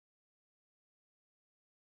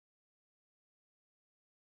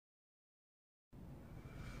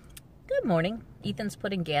Good morning. Ethan's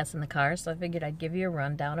putting gas in the car, so I figured I'd give you a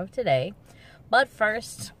rundown of today. But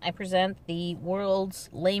first, I present the world's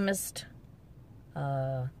lamest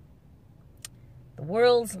midlife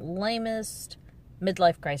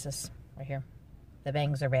crisis right here. The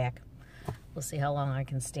bangs are back. We'll see how long I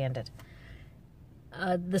can stand it.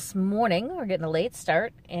 This morning, we're getting a late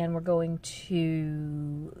start, and we're going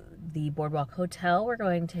to the Boardwalk Hotel. We're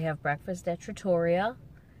going to have breakfast at Trattoria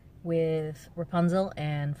with Rapunzel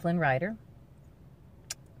and Flynn Rider,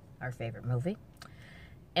 our favorite movie.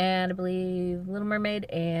 And I believe Little Mermaid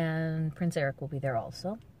and Prince Eric will be there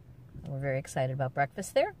also. We're very excited about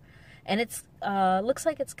breakfast there. And it's looks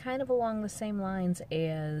like it's kind of along the same lines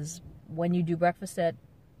as when you do breakfast at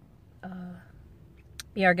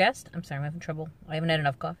Be Our Guest. I'm sorry, I'm having trouble. I haven't had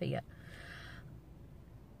enough coffee yet.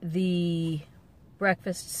 The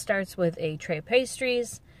breakfast starts with a tray of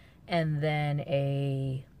pastries, and then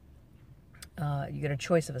you get a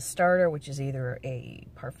choice of a starter, which is either a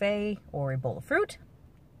parfait or a bowl of fruit.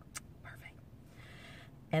 Parfait.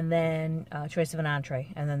 And then a choice of an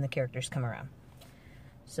entree, and then the characters come around.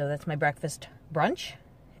 So that's my breakfast brunch.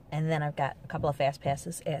 And then I've got a couple of fast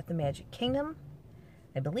passes at the Magic Kingdom.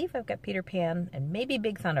 I believe I've got Peter Pan and maybe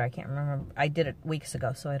Big Thunder. I can't remember. I did it weeks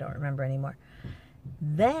ago, so I don't remember anymore.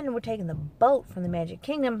 Then we're taking the boat from the Magic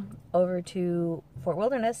Kingdom over to Fort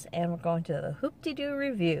Wilderness, and we're going to the Hoop-de-Doo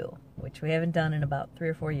Review, which we haven't done in about 3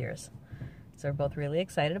 or 4 years. So we're both really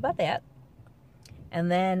excited about that.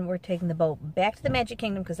 And then we're taking the boat back to the Magic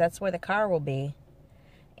Kingdom, because that's where the car will be.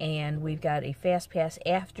 And we've got a fast pass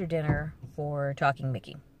after dinner for Talking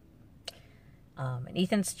Mickey. And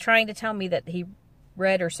Ethan's trying to tell me that he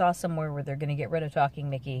read or saw somewhere where they're going to get rid of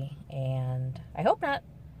Talking Mickey, and I hope not.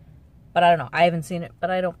 But I don't know. I haven't seen it,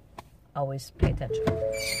 but I don't always pay attention.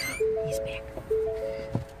 He's back.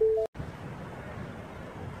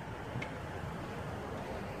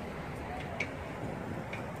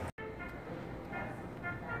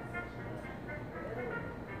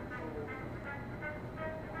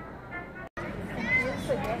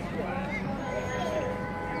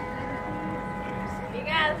 You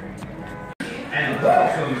got it. And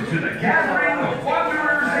welcome to the gathering of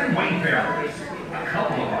wanderers and wayfarers. A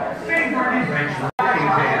couple of our favorite adventure riding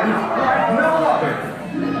bands like no other.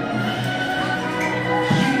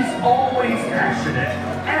 She's always passionate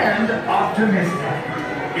and optimistic.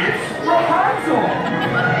 It's Rapunzel!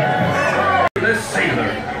 The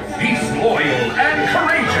sailor. He's loyal and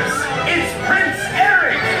courageous. It's Prince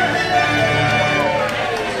Eric!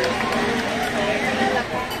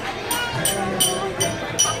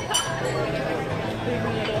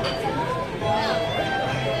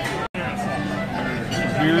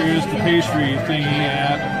 Here is the pastry thingy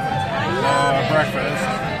at breakfast.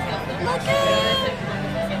 Look at it!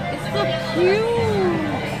 It's so cute!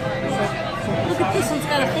 Look at this one's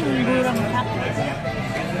got a thing you do it on the top.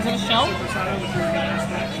 Is it a shell?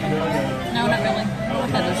 No, not really.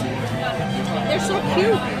 What that is? They're so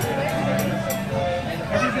cute!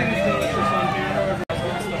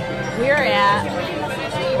 We're at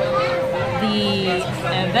the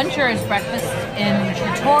Adventurers Breakfast in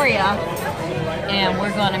Trattoria. And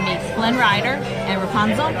we're going to meet Flynn Rider and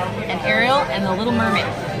Rapunzel and Ariel and the Little Mermaid.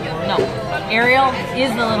 No, Ariel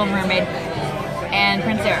is the Little Mermaid and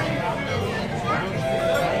Prince Eric.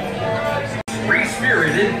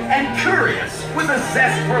 Free-spirited and curious, with a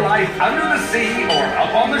zest for life under the sea or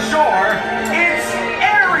up on the shore, it's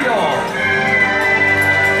Ariel!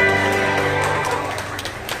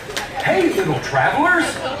 Hey, little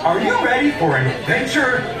travelers, are you ready for an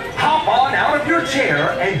adventure? Hop on out of your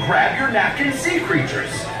chair and grab your napkin sea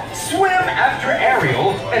creatures. Swim after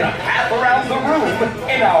Ariel in a path around the room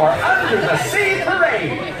in our Under the Sea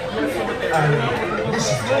Parade.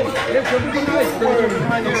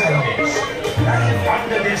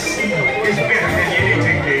 Under this sea is better than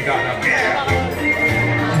anything they got up there.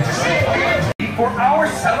 For our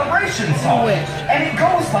celebration song, and it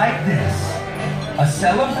goes like this. A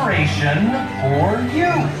celebration for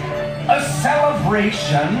you. A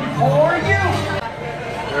celebration for you.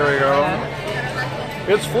 There we go.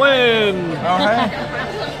 It's Flynn! Oh, hey.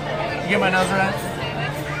 You get my nose right?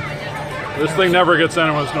 This thing never gets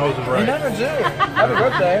anyone's noses right. You never do. Happy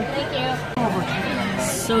birthday. Thank you.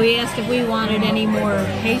 So he asked if we wanted any more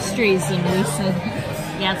pastries, and we said,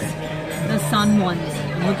 yes, the sun ones.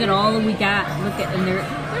 And look at all that we got. Look at, and they're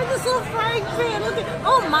this little frying pan. Look at,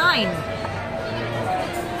 oh, mine.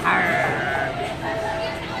 Arr.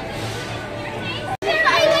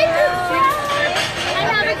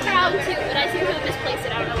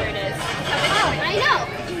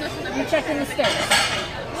 Check in the stairs.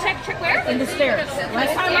 Check where? In the stairs.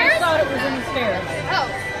 Last time I saw it was in the stairs. Oh.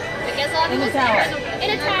 as long as In a it's tower. in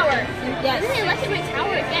a tower. Yes. Really, like in my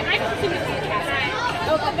tower. Yeah, I can assume it's in the castle.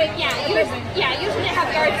 Oh, but yeah, usually they have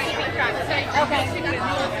guards keeping track. Okay.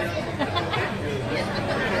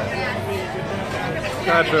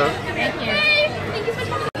 Gotcha. Thank you. Thank you so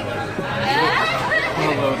much.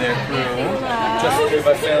 Hello there, crew. Just the three of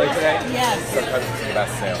us sailing today? Yes. Sometimes it's the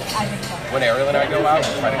best sail. I think so. When Ariel and I go out,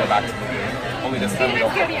 we try to go back to the beach. Only this time we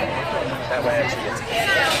don't. That way I actually get to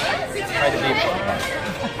kind of deep.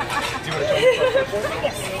 Do you want to join me?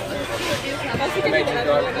 Yes.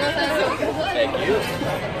 Thank you.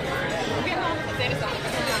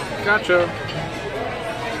 Gotcha.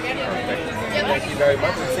 Thank you very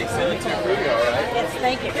much. Safe sailing to your crew, all right? Yes,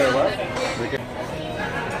 thank you. Very well.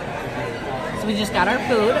 So we just got our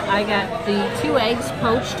food. I got the 2 eggs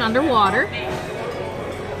poached underwater.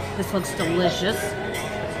 This looks delicious.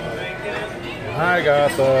 I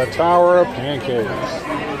got the Tower of Pancakes.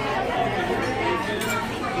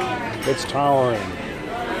 It's towering.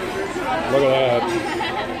 Look at that.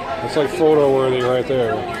 It's like photo worthy right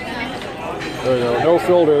there. There you go. No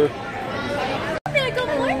filter. Good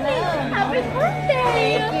morning. Happy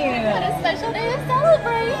birthday. What a special day to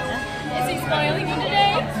celebrate. Is he spoiling you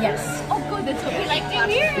today? Yes. Oh, good. That's what we like to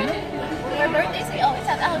hear. For birthdays, we always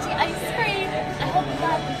have algae ice cream. I hope you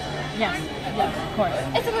love it. Yes. Yes, of course.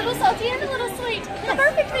 It's a little salty and a little sweet. The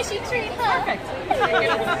perfect fishy treat, huh? Perfect.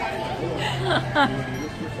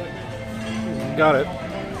 Got it.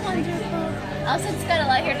 Wonderful. Austin's got a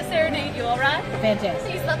lot here to serenade you, all right?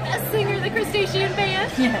 Fantastic. He's the best singer of the crustacean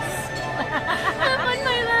band. Yes. Have fun,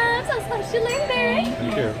 my loves. I'll splash you later.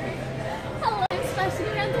 Thank you. Hello, I'm splashing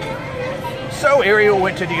around the water. So Ariel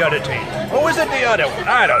went to the other team. Or was it the other one?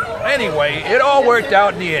 I don't know. Anyway, it all worked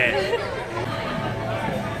out in the end.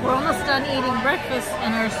 We're almost done eating breakfast,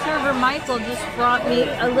 and our server Michael just brought me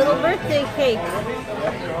a little birthday cake.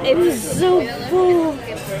 It was so full.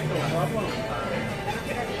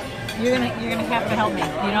 You're gonna have to help me.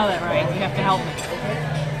 You know that, right? You have to help me.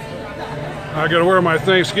 I gotta wear my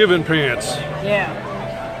Thanksgiving pants. Yeah.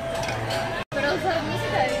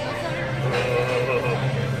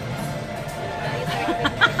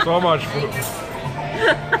 So much food.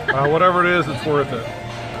 Whatever it is, it's worth it.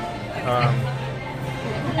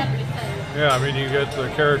 Yeah, I mean, you get the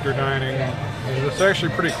character dining. It's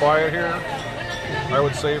actually pretty quiet here, I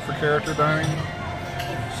would say, for character dining.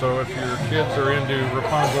 So if your kids are into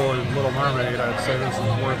Rapunzel and Little Mermaid, I'd say this is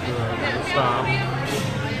worth the stop.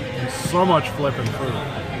 And so much flipping food.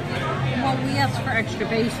 Well, we asked for extra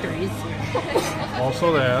pastries.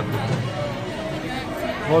 Also that.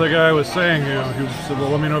 Well, the guy was saying, he said, well,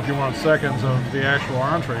 let me know if you want seconds of the actual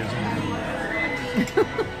entrees.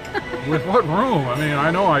 With what room? I mean, I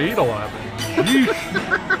know I eat a lot. Yeesh.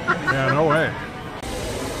 Yeah, no way.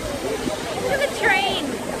 To the train.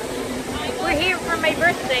 We're here for my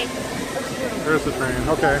birthday. There's the train.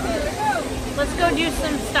 Okay. Let's go do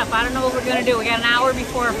some stuff. I don't know what we're gonna do. We got an hour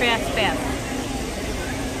before our fast.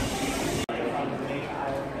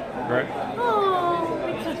 Right. Oh,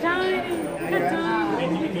 it's so tiny.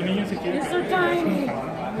 It's so tiny.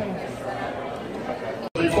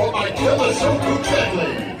 Before I kill the show too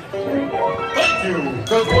gently. Thank you,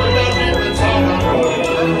 because we're not even It's not a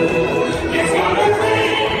dream. It's not a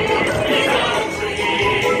dream.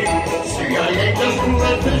 See, I ain't just cruel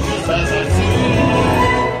and vicious as I see.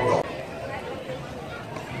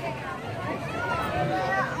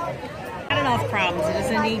 Not enough problems. It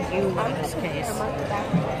doesn't need you in this case.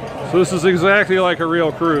 So this is exactly like a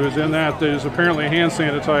real cruise in that there's apparently hand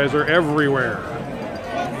sanitizer everywhere.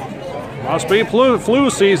 Must be flu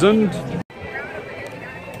season.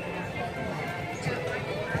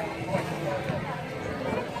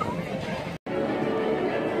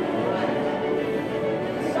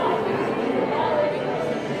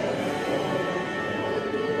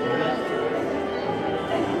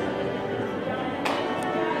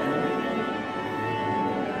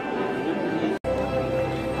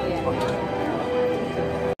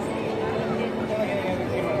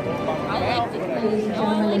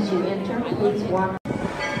 As you enter, please walk.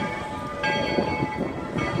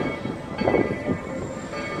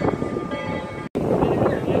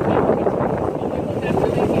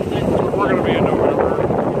 We're going to be in November.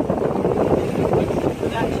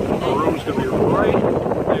 The room's going to be right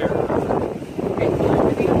there.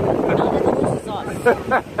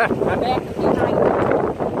 Right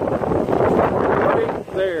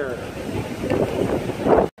there.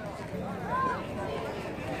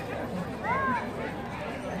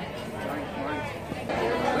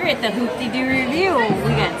 We're at the Hoopty-Doo Review.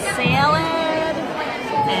 We got salad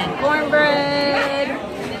and cornbread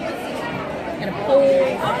and a bowl,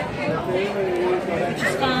 which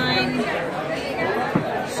is fine.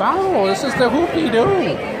 So, this is the hoopty-doo.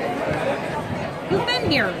 Who's been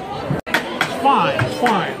here? Fine.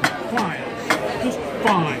 Just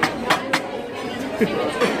fine.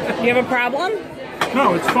 You have a problem?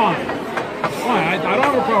 No, it's fine. It's fine. I don't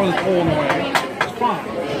have a problem with this pole in the way. It's fine.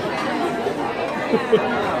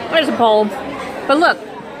 There's a pole. But look,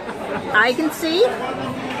 I can see.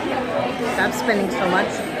 Stop spinning so much.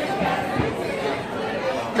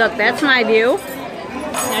 Look, that's my view.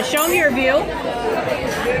 Now show me your view.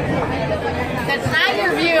 That's not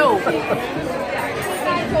your view.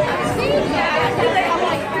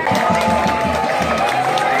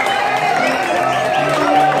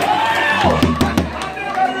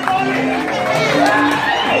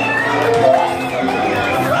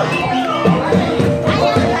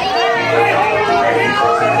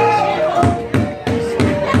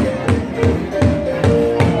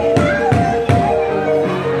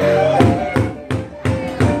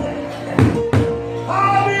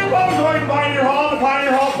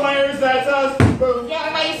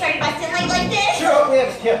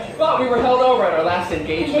 Well, we were held over at our last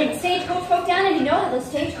engagement. The stagecoach broke down, and you know how those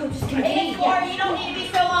stagecoaches can be. Hey, Ford, you don't need to be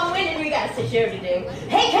so long-winded. We got a show to do.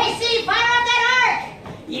 Hey, KC, fire up that arc!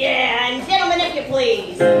 Yeah, and gentlemen, if you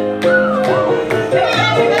please. Come on,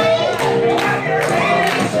 everybody!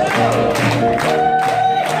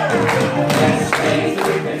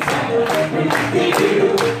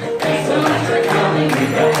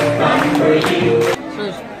 So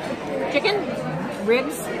there's chicken,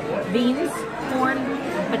 ribs, beans, corn,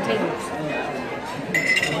 potatoes.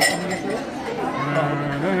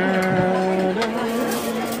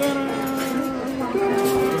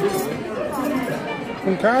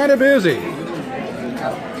 I'm kind of busy.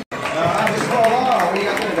 Hi,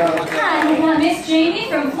 I'm Miss Jaime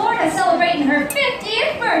from Florida celebrating her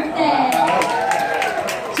 50th birthday.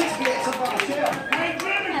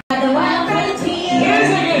 The wild frontier. Here's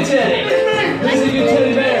a good teddy. Here's a good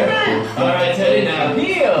teddy bear. All right, Teddy, now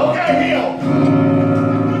heel. Okay, heel.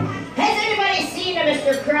 Has anybody seen a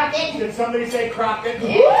Mr. Crockett? Did somebody say Crockett?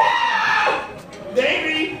 Yeah!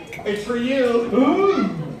 Davey, it's for you.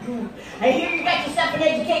 I hear you got yourself an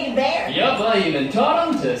educated bear. Yup, I even taught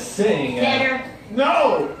him to sing. Tenor.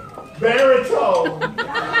 No, baritone.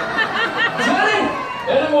 Teddy,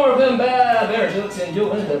 any more of them bad bear jokes and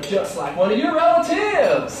you'll end up just like one of your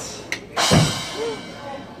relatives.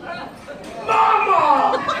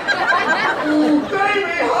 Mama!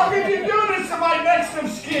 Baby, how could you do this to my next of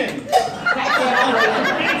skin?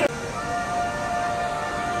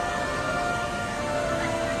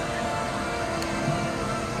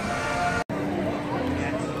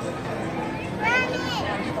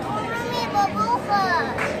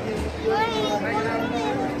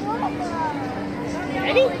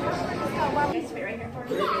 Ready?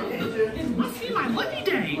 It must be my lucky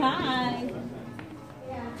day. Hi.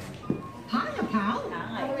 Hiya, pal.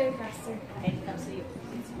 Hi. Hey, come see you.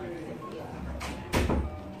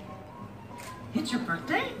 It's your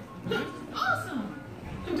birthday? Awesome.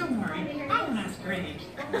 And don't worry, I won't ask your age.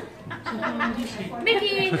 So how old is she?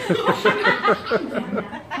 Mickey!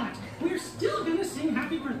 But we're still going to sing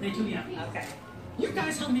happy birthday to you. Okay. You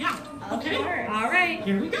guys help me out, okay? All right.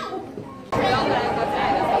 Here we go.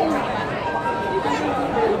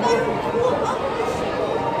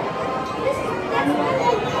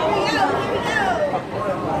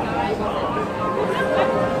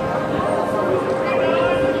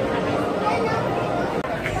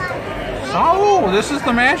 Oh, this is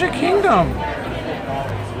the Magic Kingdom.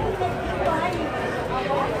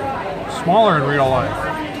 Smaller in real life.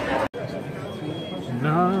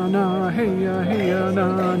 Na na hey ya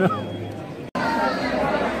na na.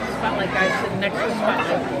 Spotlight guy sitting next to the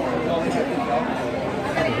spotlight.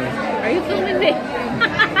 Are you filming me?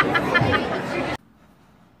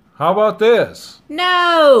 How about this?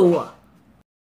 No!